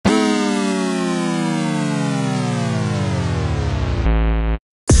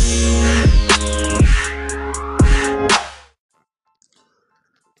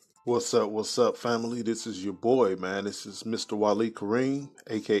What's up, family? This is your boy, man. This is Mr. Waleed Kareem,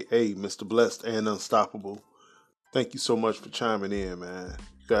 aka Mr. Blessed and Unstoppable. Thank you so much for chiming in, man.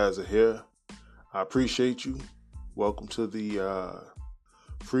 You guys are here. I appreciate you. Welcome to the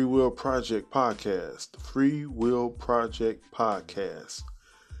Free Will Project podcast. The Free Will Project podcast.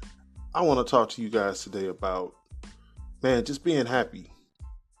 I want to talk to you guys today about, man, just being happy.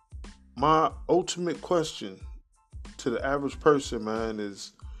 My ultimate question to the average person, man,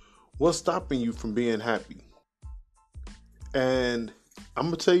 is what's stopping you from being happy? And I'm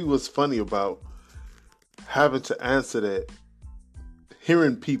going to tell you what's funny about having to answer that,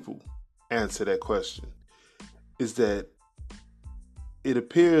 hearing people answer that question, is that it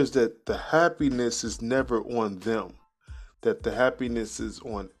appears that the happiness is never on them, that the happiness is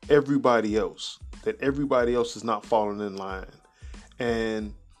on everybody else, that everybody else is not falling in line.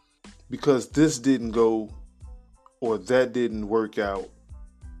 And because this didn't go or that didn't work out,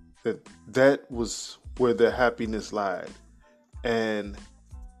 that was where their happiness lied. And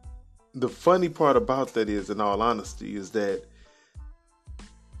the funny part about that is, in all honesty, is that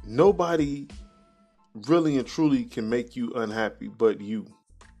nobody really and truly can make you unhappy but you.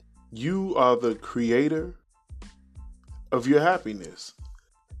 You are the creator of your happiness.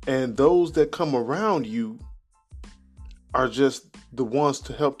 And those that come around you are just the ones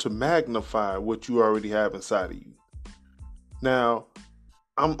to help to magnify what you already have inside of you. Now,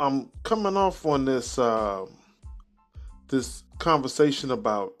 I'm coming off on this this conversation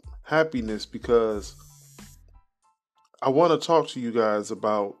about happiness because I want to talk to you guys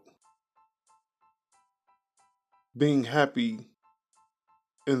about being happy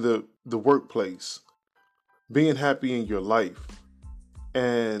in the workplace, being happy in your life.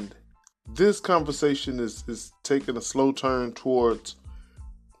 And this conversation is taking a slow turn towards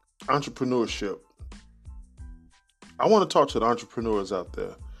entrepreneurship. I want to talk to the entrepreneurs out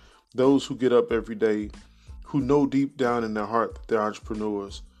there, those who get up every day, who know deep down in their heart that they're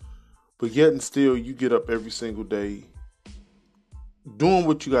entrepreneurs, but yet and still you get up every single day doing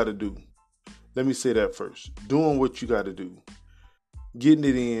what you got to do. Let me say that first. Doing what you got to do. Getting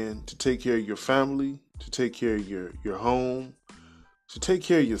it in to take care of your family, to take care of your home, to take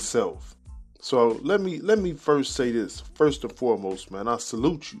care of yourself. So let me first say this. First and foremost, man, I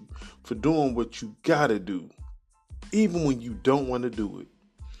salute you for doing what you got to do, even when you don't want to do it.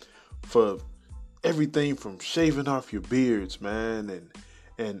 For everything from shaving off your beards, man,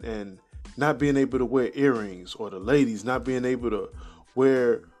 and not being able to wear earrings, or the ladies not being able to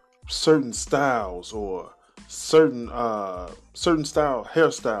wear certain styles, or certain style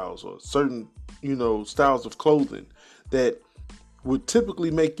hairstyles, or certain styles of clothing that would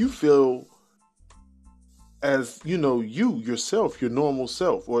typically make you feel as you yourself, your normal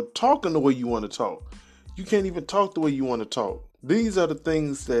self, or talking the way you want to talk. You can't even talk the way you want to talk. These are the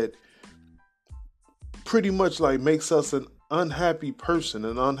things that pretty much like makes us an unhappy person,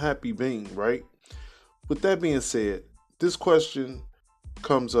 an unhappy being, right? With that being said, this question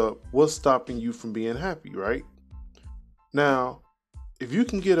comes up: what's stopping you from being happy, right? Now, if you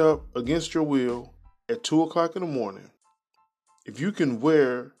can get up against your will at 2 o'clock in the morning, if you can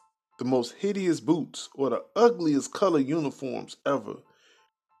wear the most hideous boots or the ugliest color uniforms ever,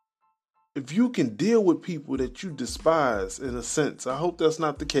 if you can deal with people that you despise, in a sense, I hope that's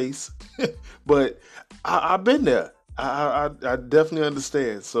not the case, but I've been there. I definitely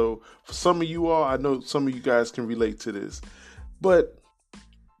understand. So for some of you all, I know some of you guys can relate to this, but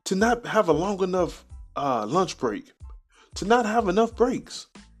to not have a long enough lunch break, to not have enough breaks.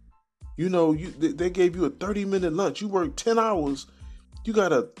 They gave you a 30-minute lunch. You work 10 hours. You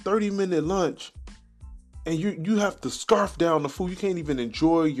got a 30-minute lunch, and you have to scarf down the food. You can't even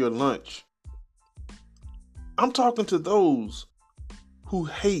enjoy your lunch. I'm talking to those who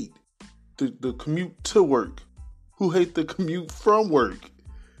hate the commute to work, who hate the commute from work,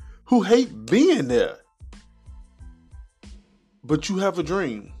 who hate being there. But you have a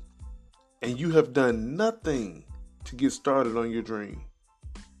dream, and you have done nothing to get started on your dream.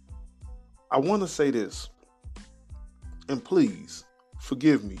 I want to say this, and please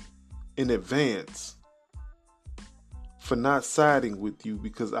forgive me in advance for not siding with you,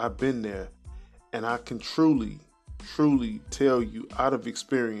 because I've been there, and I can truly tell you out of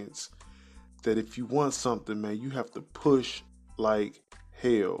experience that if you want something, man, you have to push like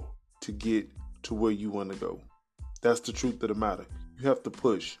hell to get to where you want to go. That's the truth of the matter. You have to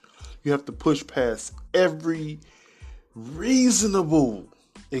push. You have to push past every reasonable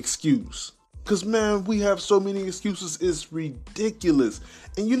excuse. Because, man, we have so many excuses, it's ridiculous.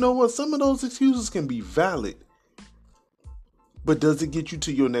 And you know what? Some of those excuses can be valid. But does it get you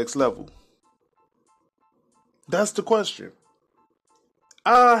to your next level? That's the question.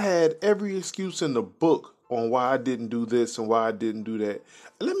 I had every excuse in the book on why I didn't do this and why I didn't do that.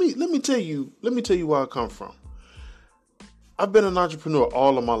 Let me tell you where I come from. I've been an entrepreneur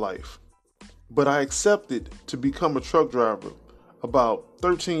all of my life, but I accepted to become a truck driver about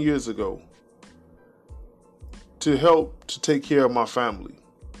 13 years ago to help to take care of my family.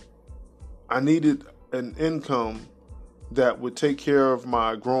 I needed an income that would take care of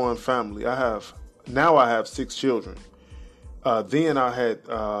my growing family. I have 6 children. Then I had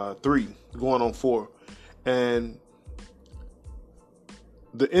three, going on four, and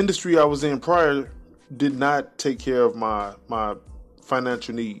the industry I was in prior did not take care of my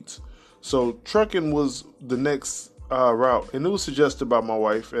financial needs. So trucking was the next route, and it was suggested by my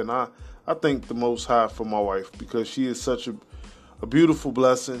wife, and I thank the Most High for my wife because she is such a beautiful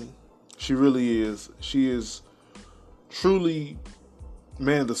blessing. She really is. She is truly,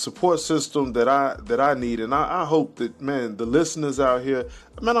 man, the support system that I need. And I hope that, man, the listeners out here,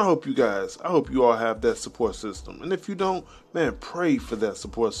 man, I hope you all have that support system. And if you don't, man, pray for that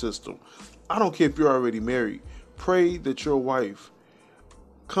support system. I don't care if you're already married. Pray that your wife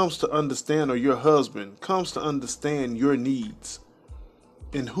comes to understand, or your husband comes to understand your needs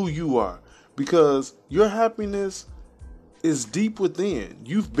and who you are, because your happiness is deep within.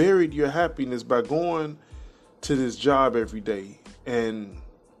 You've buried your happiness by going to this job every day and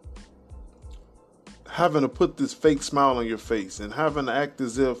having to put this fake smile on your face and having to act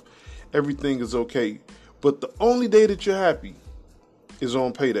as if everything is okay. But the only day that you're happy is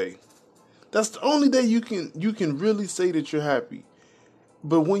on payday. That's the only day you can really say that you're happy.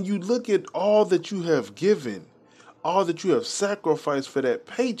 But when you look at all that you have given, all that you have sacrificed for that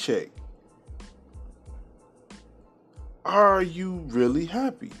paycheck, are you really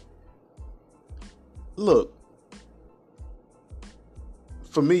happy? Look,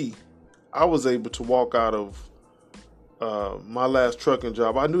 for me, I was able to walk out of my last trucking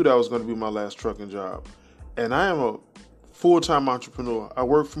job. I knew that was going to be my last trucking job. And I am a full-time entrepreneur. I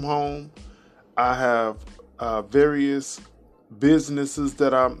work from home. I have various businesses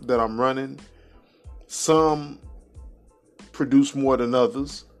that I'm running. Some produce more than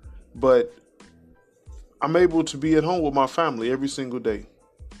others, but I'm able to be at home with my family every single day.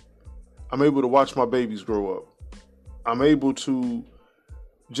 I'm able to watch my babies grow up. I'm able to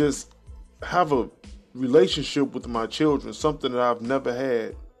just have a relationship with my children, something that I've never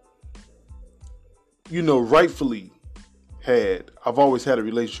had, rightfully had. I've always had a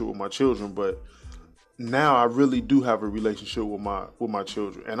relationship with my children, but now I really do have a relationship with my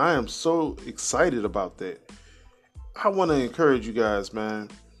children, and I am so excited about that. I want to encourage you guys, man.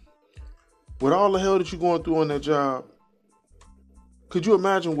 With all the hell that you're going through on that job, could you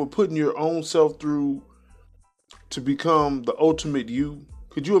imagine what putting your own self through to become the ultimate you?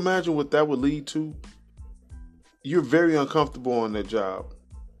 Could you imagine what that would lead to? You're very uncomfortable on that job.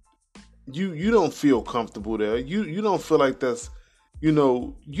 You don't feel comfortable there. You don't feel like you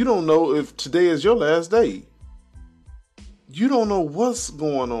don't know if today is your last day. You don't know what's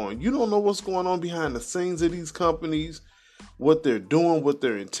going on. You don't know what's going on behind the scenes of these companies, what they're doing, what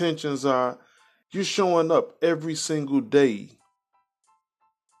their intentions are. You're showing up every single day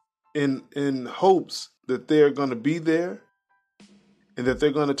in hopes that they're going to be there and that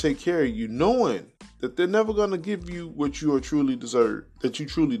they're going to take care of you, knowing that they're never going to give you what you truly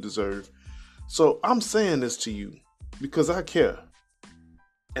deserve. So I'm saying this to you because I care,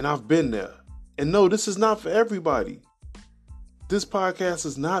 and I've been there. And no, this is not for everybody. This podcast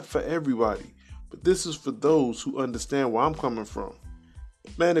is not for everybody, but this is for those who understand where I'm coming from.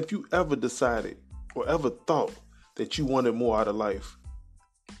 Man, if you ever decided or ever thought that you wanted more out of life,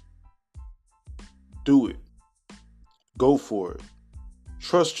 do it. Go for it.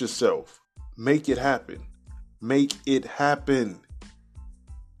 Trust yourself. Make it happen. Make it happen.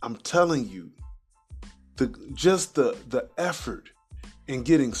 I'm telling you, the effort in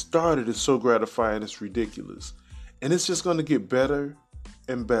getting started is so gratifying, it's ridiculous. And it's just going to get better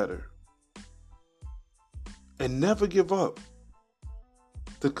and better. And never give up.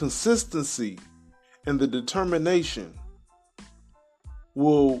 The consistency and the determination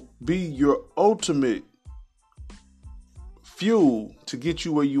will be your ultimate fuel to get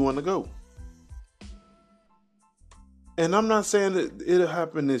you where you want to go. And I'm not saying that it'll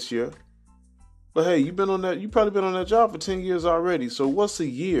happen this year, but hey, you've probably been on that job for 10 years already. So what's a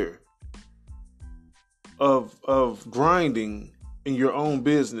year of grinding in your own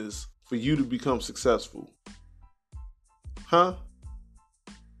business for you to become successful? Huh?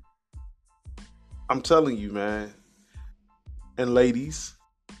 I'm telling you, man. And ladies,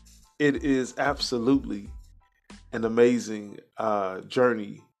 it is absolutely an amazing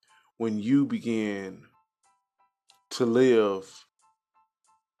journey when you begin to live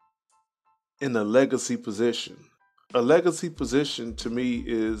in a legacy position. A legacy position to me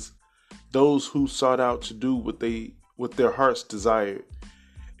is those who sought out to do what their hearts desired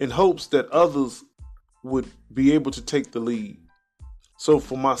in hopes that others would be able to take the lead. So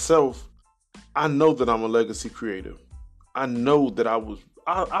for myself, I know that I'm a legacy creator. I know that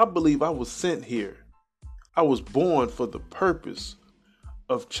I believe I was sent here. I was born for the purpose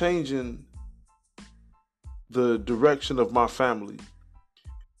of changing the direction of my family.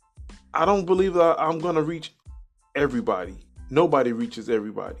 I don't believe that I'm going to reach everybody. Nobody reaches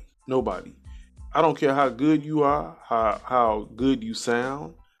everybody. Nobody. I don't care how good you are, how good you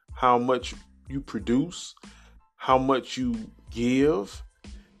sound, how much you produce, how much you give.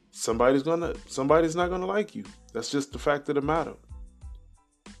 Somebody's not gonna like you. That's just the fact of the matter.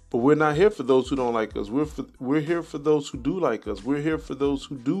 But we're not here for those who don't like us. We're here for those who do like us. We're here for those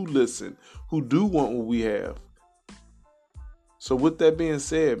who do listen, who do want what we have. So with that being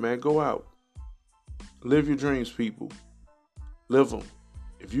said, man, go out. Live your dreams, people. Live them.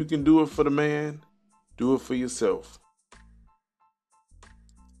 If you can do it for the man, do it for yourself.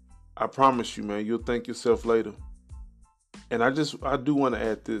 I promise you, man, you'll thank yourself later. And I do want to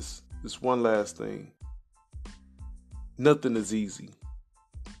add this one last thing. Nothing is easy.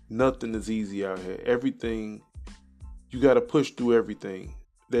 Nothing is easy out here. Everything, you got to push through everything.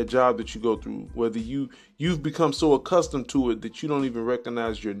 That job that you go through, whether you've become so accustomed to it that you don't even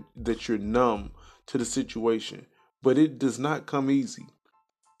recognize that you're numb to the situation. But it does not come easy.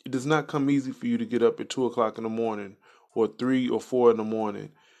 It does not come easy for you to get up at 2:00 in the morning or 3 or 4 in the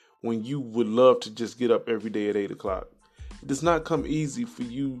morning when you would love to just get up every day at 8:00. It does not come easy for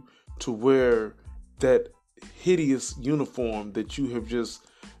you to wear that hideous uniform that you have just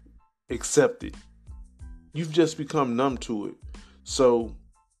accepted. You've just become numb to it. So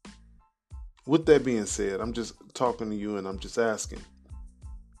with that being said, I'm just talking to you and I'm just asking.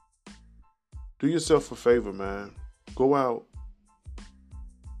 Do yourself a favor, man. Go out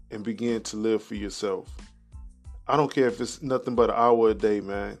and begin to live for yourself. I don't care if it's nothing but an hour a day,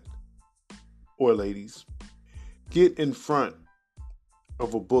 man. Or ladies. Get in front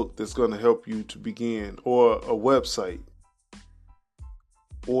of a book that's going to help you to begin, or a website,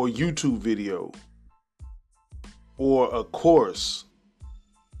 or a YouTube video, or a course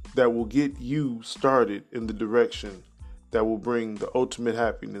that will get you started in the direction that will bring the ultimate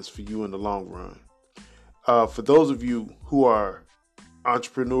happiness for you in the long run. For those of you who are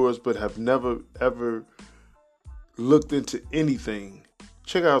entrepreneurs but have never ever looked into anything,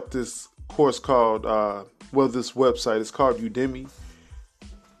 check out this course called, this website is called Udemy.com.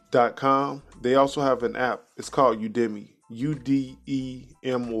 They also have an app. It's called Udemy, Udemy.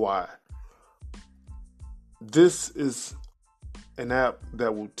 This is an app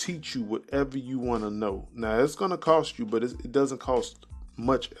that will teach you whatever you want to know. Now, it's going to cost you, but it doesn't cost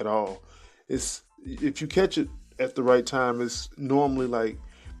much at all. If you catch it at the right time, it's normally like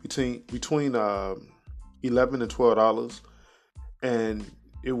between $11 and $12, and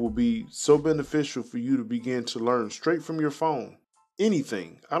it will be so beneficial for you to begin to learn straight from your phone.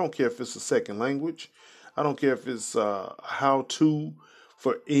 Anything. I don't care if it's a second language. I don't care if it's how-to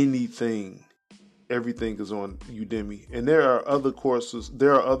for anything. Everything is on Udemy. And there are other courses.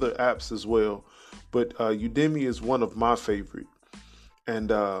 There are other apps as well. But Udemy is one of my favorite. And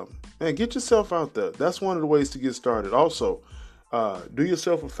man, get yourself out there. That's one of the ways to get started. Also, do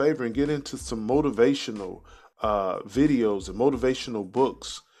yourself a favor and get into some motivational videos and motivational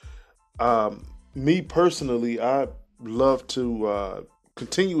books. Me personally, I love to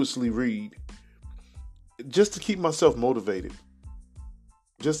continuously read just to keep myself motivated.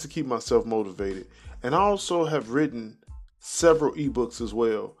 And I also have written several ebooks as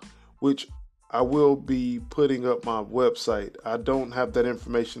well, which I will be putting up my website. I don't have that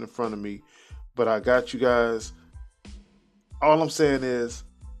information in front of me, but I got you guys. All I'm saying is,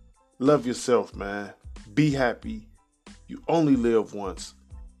 love yourself, man. Be happy. You only live once.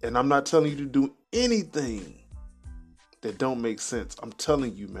 And I'm not telling you to do anything that don't make sense. I'm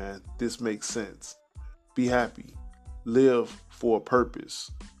telling you, man, this makes sense. Be happy. Live for a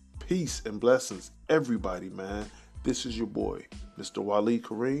purpose. Peace and blessings, everybody, man. This is your boy, Mr. Waleed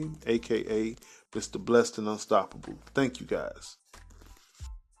Kareem, a.k.a. Mr. Blessed and Unstoppable. Thank you, guys.